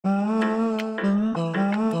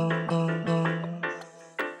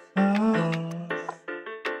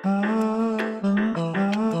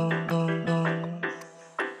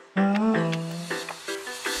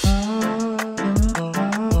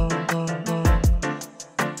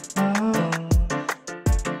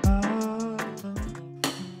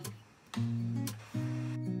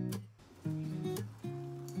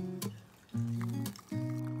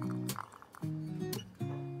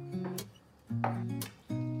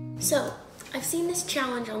So, I've seen this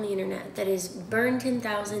challenge on the internet that is burn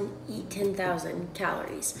 10,000, eat 10,000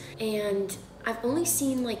 calories. And I've only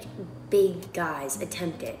seen like big guys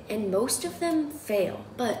attempt it, and most of them fail.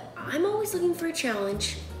 But I'm always looking for a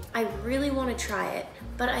challenge. I really want to try it.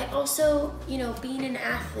 But I also, being an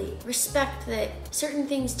athlete, respect that certain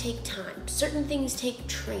things take time, certain things take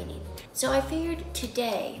training. So I figured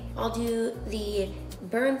today I'll do the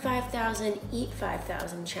burn 5,000, eat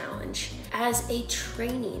 5,000 challenge as a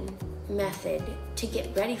training method to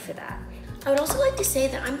get ready for that. I would also like to say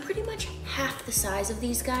that I'm pretty much half the size of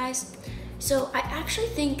these guys. So I actually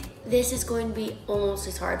think this is going to be almost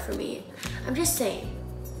as hard for me. I'm just saying,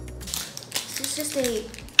 this is just a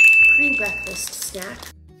pre-breakfast snack.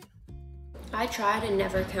 I try to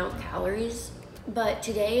never count calories, but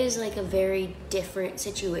today is like a very different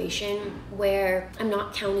situation where I'm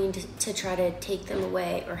not counting to try to take them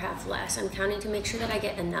away or have less. I'm counting to make sure that I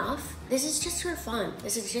get enough. This is just for fun.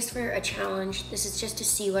 This is just for a challenge. This is just to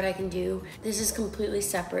see what I can do. This is completely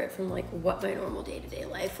separate from like what my normal day-to-day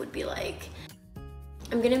life would be like.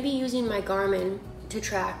 I'm gonna be using my Garmin to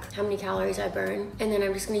track how many calories I burn, and then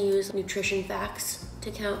I'm just gonna use nutrition facts to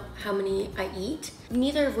count how many I eat,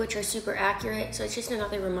 neither of which are super accurate, so it's just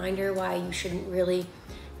another reminder why you shouldn't really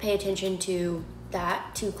pay attention to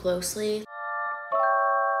that too closely.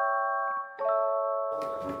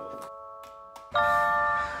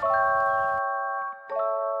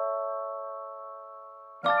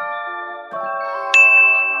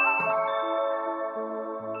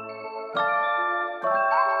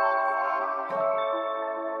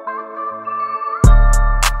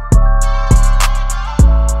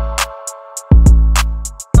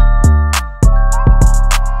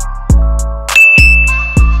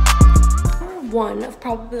 One of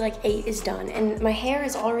probably like 8 is done, and my hair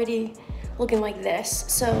is already looking like this.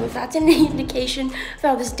 So if that's any indication of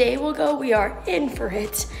how this day will go, we are in for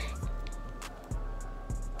it.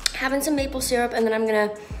 Having some maple syrup, and then I'm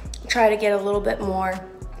gonna try to get a little bit more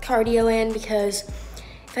cardio in, because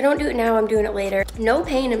if I don't do it now, I'm doing it later. No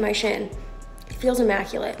pain in my shin. It feels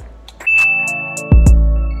immaculate.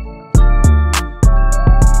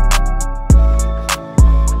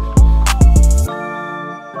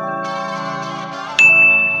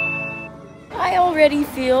 I already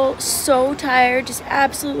feel so tired, just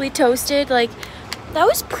absolutely toasted. Like, that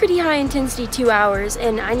was pretty high intensity 2 hours,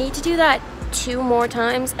 and I need to do that 2 more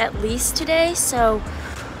times at least today, so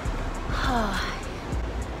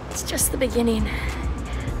it's just the beginning.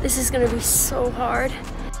 This is gonna be so hard.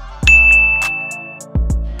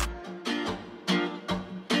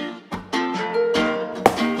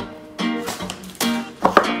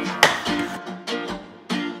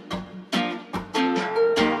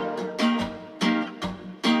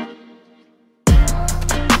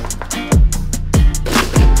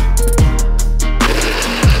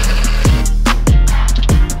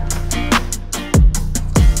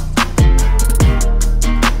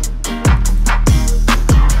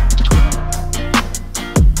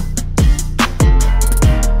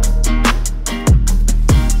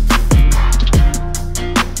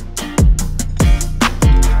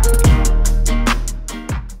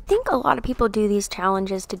 A lot of people do these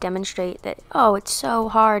challenges to demonstrate that, oh, it's so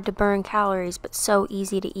hard to burn calories but so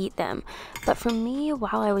easy to eat them. But for me,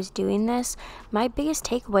 while I was doing this, my biggest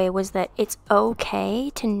takeaway was that it's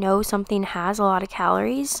okay to know something has a lot of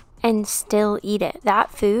calories and still eat it.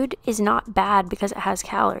 That food is not bad because it has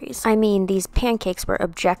calories. I mean, these pancakes were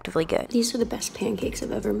objectively good. These are the best pancakes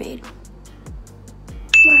I've ever made.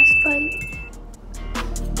 Last bite.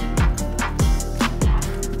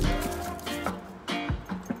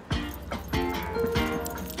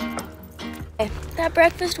 That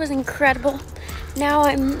breakfast was incredible. Now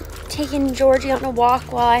I'm taking Georgie on a walk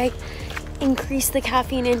while I increase the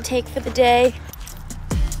caffeine intake for the day.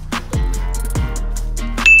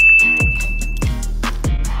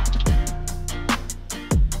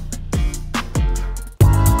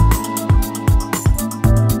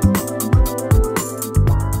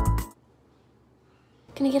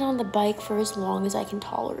 Gonna get on the bike for as long as I can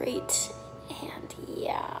tolerate, and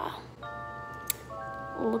yeah,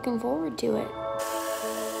 looking forward to it.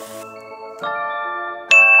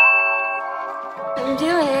 I'm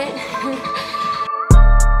doing it.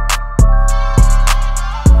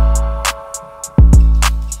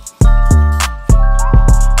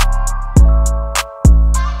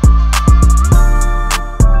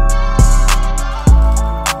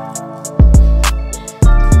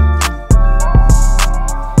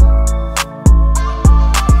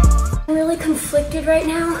 I'm really conflicted right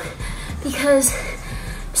now because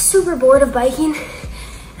I'm super bored of biking and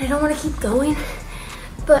I don't want to keep going,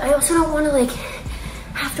 but I also don't want to like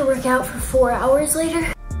have to work out for 4 hours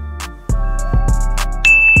later.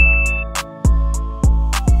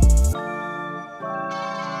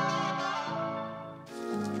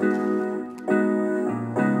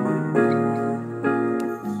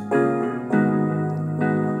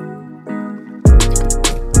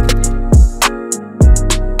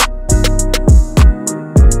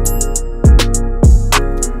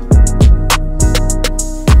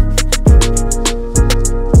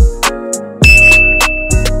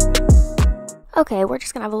 Okay, we're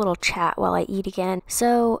just gonna have a little chat while I eat again.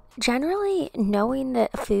 So generally, knowing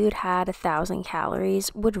that food had 1,000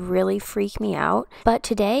 calories would really freak me out. But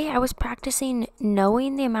today I was practicing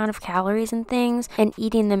knowing the amount of calories and things and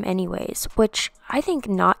eating them anyways, which I think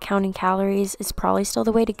not counting calories is probably still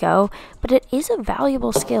the way to go, but it is a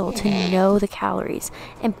valuable skill to know the calories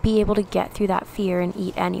and be able to get through that fear and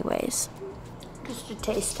eat anyways. Just a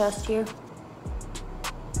taste test here.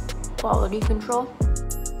 Quality control.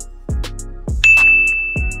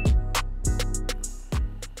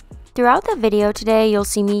 Throughout the video today, you'll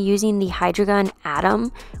see me using the hydragun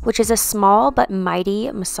Atom, which is a small but mighty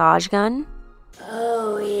massage gun.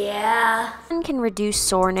 Oh yeah. It can reduce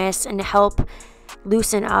soreness and help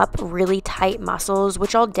loosen up really tight muscles,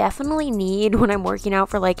 which I'll definitely need when I'm working out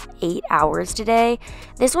for like 8 hours today.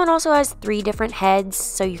 This one also has 3 different heads,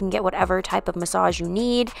 so you can get whatever type of massage you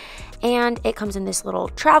need. And it comes in this little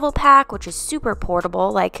travel pack, which is super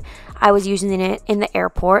portable. Like, I was using it in the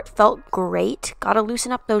airport, felt great. Gotta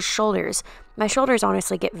loosen up those shoulders. My shoulders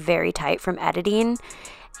honestly get very tight from editing.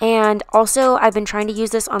 And also, I've been trying to use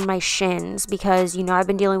this on my shins because, you know, I've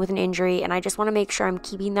been dealing with an injury and I just want to make sure I'm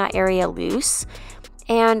keeping that area loose.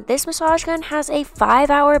 And this massage gun has a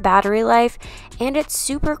 5-hour battery life and it's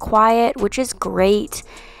super quiet, which is great.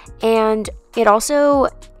 And it also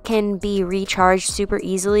can be recharged super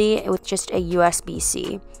easily with just a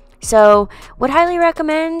USB-C. So, would highly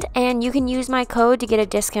recommend, and you can use my code to get a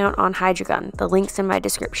discount on hydragun. The link's in my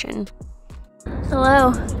description.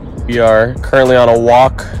 Hello. We are currently on a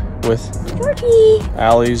walk with Georgie.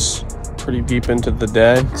 Allie's pretty deep into the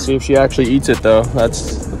day. See if she actually eats it though. Let's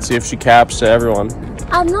see if she caps to everyone.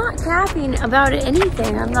 I'm not capping about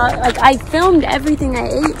anything. I'm not, like, I filmed everything I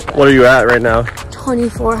ate. What are you at right now?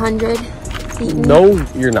 2,400 eaten. No,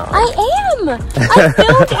 you're not. I am. I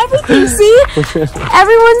filmed everything. See?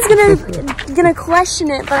 Everyone's gonna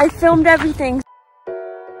question it, but I filmed everything.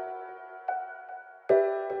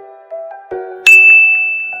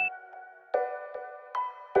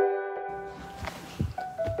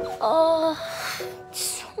 Oh,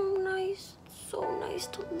 it's so nice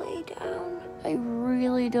to lay down. I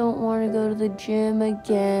really don't want to go to the gym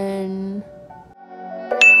again.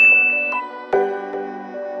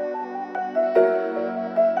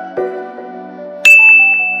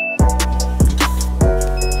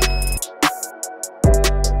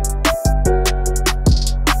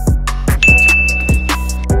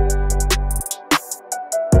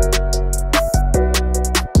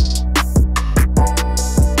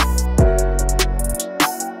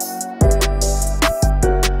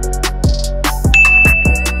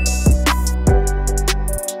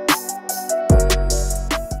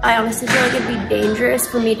 I honestly feel like it'd be dangerous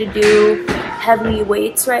for me to do heavy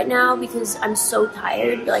weights right now because I'm so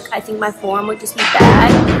tired. Like, I think my form would just be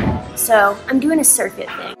bad. So I'm doing a circuit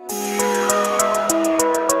thing.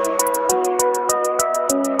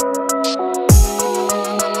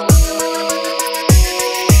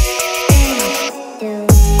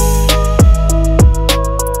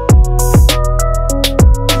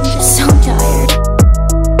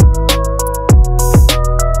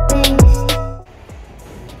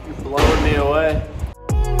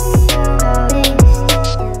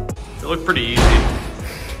 Look pretty easy.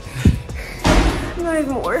 I'm not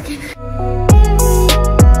even working.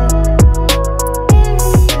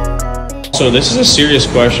 So this is a serious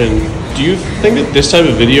question. Do you think that this type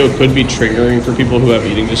of video could be triggering for people who have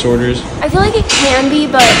eating disorders? I feel like it can be,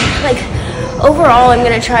 but like overall I'm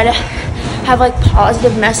gonna try to have like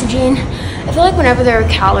positive messaging. I feel like whenever there are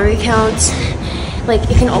calorie counts, like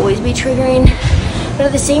it can always be triggering. But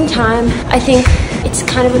at the same time, I think it's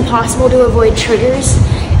kind of impossible to avoid triggers.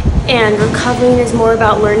 And recovering is more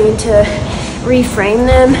about learning to reframe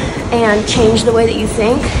them and change the way that you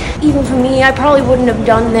think. Even for me, I probably wouldn't have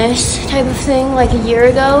done this type of thing like a year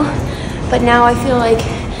ago, but now I feel like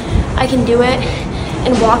I can do it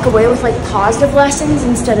and walk away with like positive lessons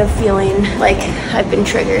instead of feeling like I've been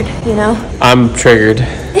triggered, you know? I'm triggered.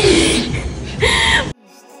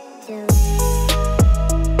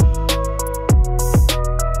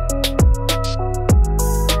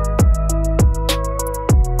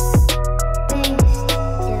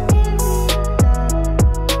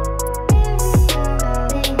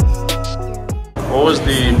 What was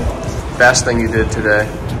the best thing you did today?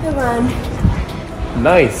 The run.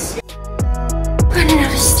 Nice. Running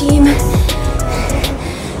out of steam.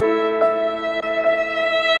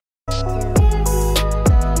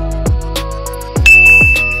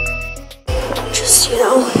 Just, you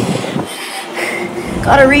know,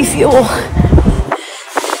 gotta refuel.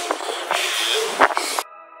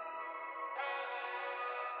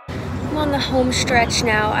 I'm on the home stretch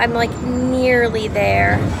now. I'm like nearly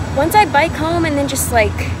there. Once I bike home and then just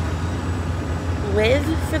like live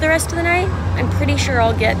for the rest of the night, I'm pretty sure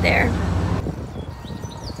I'll get there.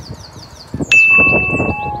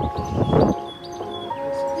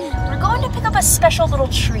 We're going to pick up a special little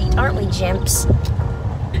treat, aren't we, Jimps?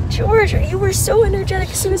 George, you were so energetic.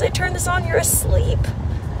 As soon as I turned this on, you're asleep.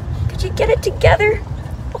 Could you get it together?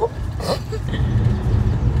 Oh.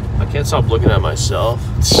 I can't stop looking at myself.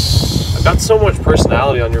 I've got so much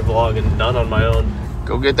personality on your vlog and none on my own.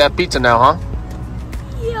 Go get that pizza now, huh?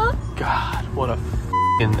 Yeah. God, what a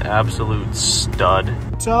f***ing absolute stud.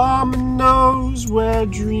 Someone knows where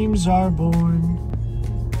dreams are born.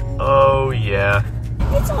 Oh, yeah.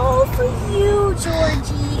 It's all for you,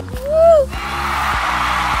 Georgie. Woo!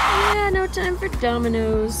 Yeah, no time for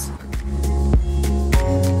dominoes.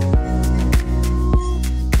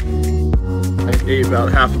 I ate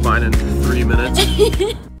about half of mine in 3 minutes.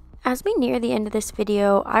 As we near the end of this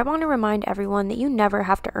video, I want to remind everyone that you never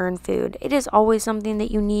have to earn food. It is always something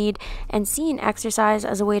that you need, and seeing exercise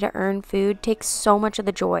as a way to earn food takes so much of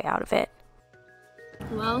the joy out of it.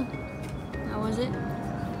 Well, how was it?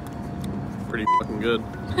 Pretty fucking good.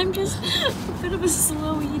 I'm just a bit of a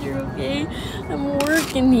slow eater, okay? I'm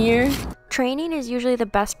working here. Training is usually the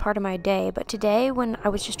best part of my day, but today, when I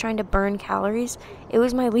was just trying to burn calories, it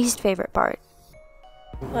was my least favorite part.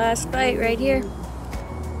 Last bite right here.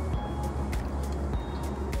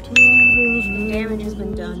 The damage has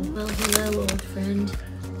been done. Well, hello, old friend.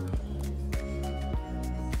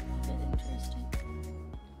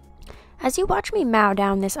 As you watch me mow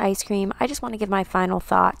down this ice cream, I just want to give my final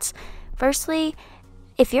thoughts. Firstly,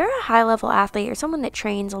 if you're a high-level athlete or someone that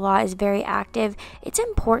trains a lot, is very active, it's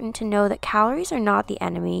important to know that calories are not the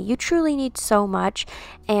enemy. You truly need so much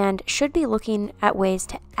and should be looking at ways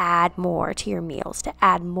to add more to your meals, to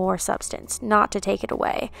add more substance, not to take it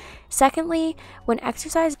away. Secondly, when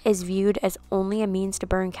exercise is viewed as only a means to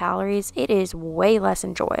burn calories, it is way less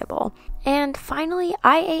enjoyable. And finally,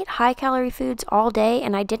 I ate high-calorie foods all day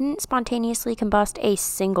and I didn't spontaneously combust a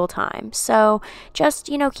single time. So just,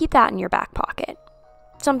 keep that in your back pocket.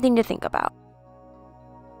 Something to think about.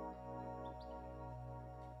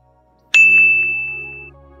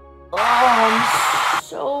 Oh, I'm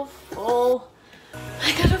so full.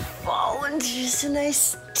 I gotta fall into just a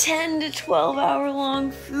nice 10 to 12 hour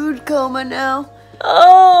long food coma now.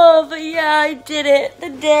 Oh, but yeah, I did it.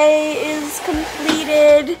 The day is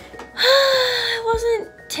completed. It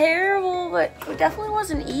wasn't terrible, but it definitely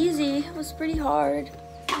wasn't easy. It was pretty hard.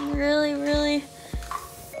 I'm really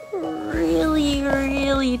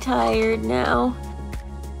tired now.